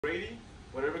Brady,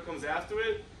 whatever comes after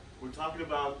it, we're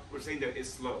saying that it's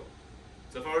slow.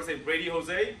 So if I were to say Brady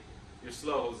Jose, you're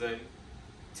slow, Jose.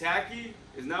 Tacky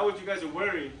is not what you guys are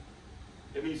wearing,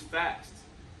 it means fast.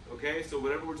 Okay, so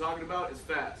whatever we're talking about is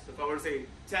fast. So if I were to say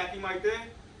tacky Maite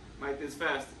is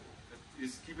fast.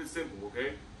 Just keep it simple,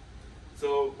 okay?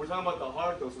 So we're talking about the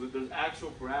heart though, so that there's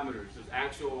actual parameters, there's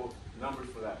actual numbers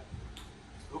for that.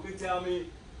 Who can tell me?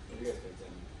 You guys can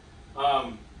tell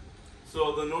me.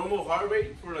 So the normal heart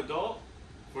rate for an adult,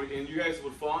 and you guys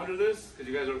would fall under this because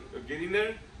you guys are getting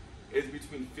there, is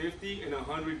between 50 and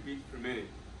 100 beats per minute,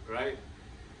 right?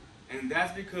 And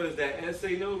that's because that SA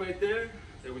node right there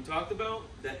that we talked about,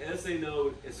 that SA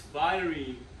node is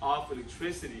firing off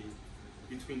electricity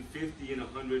between 50 and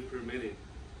 100 per minute.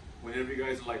 Whenever you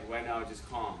guys are like right now, just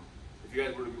calm. If you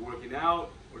guys were to be working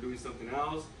out or doing something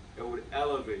else, it would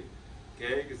elevate,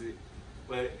 okay?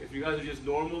 But if you guys are just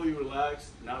normally relaxed,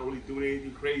 not really doing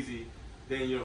anything crazy, then your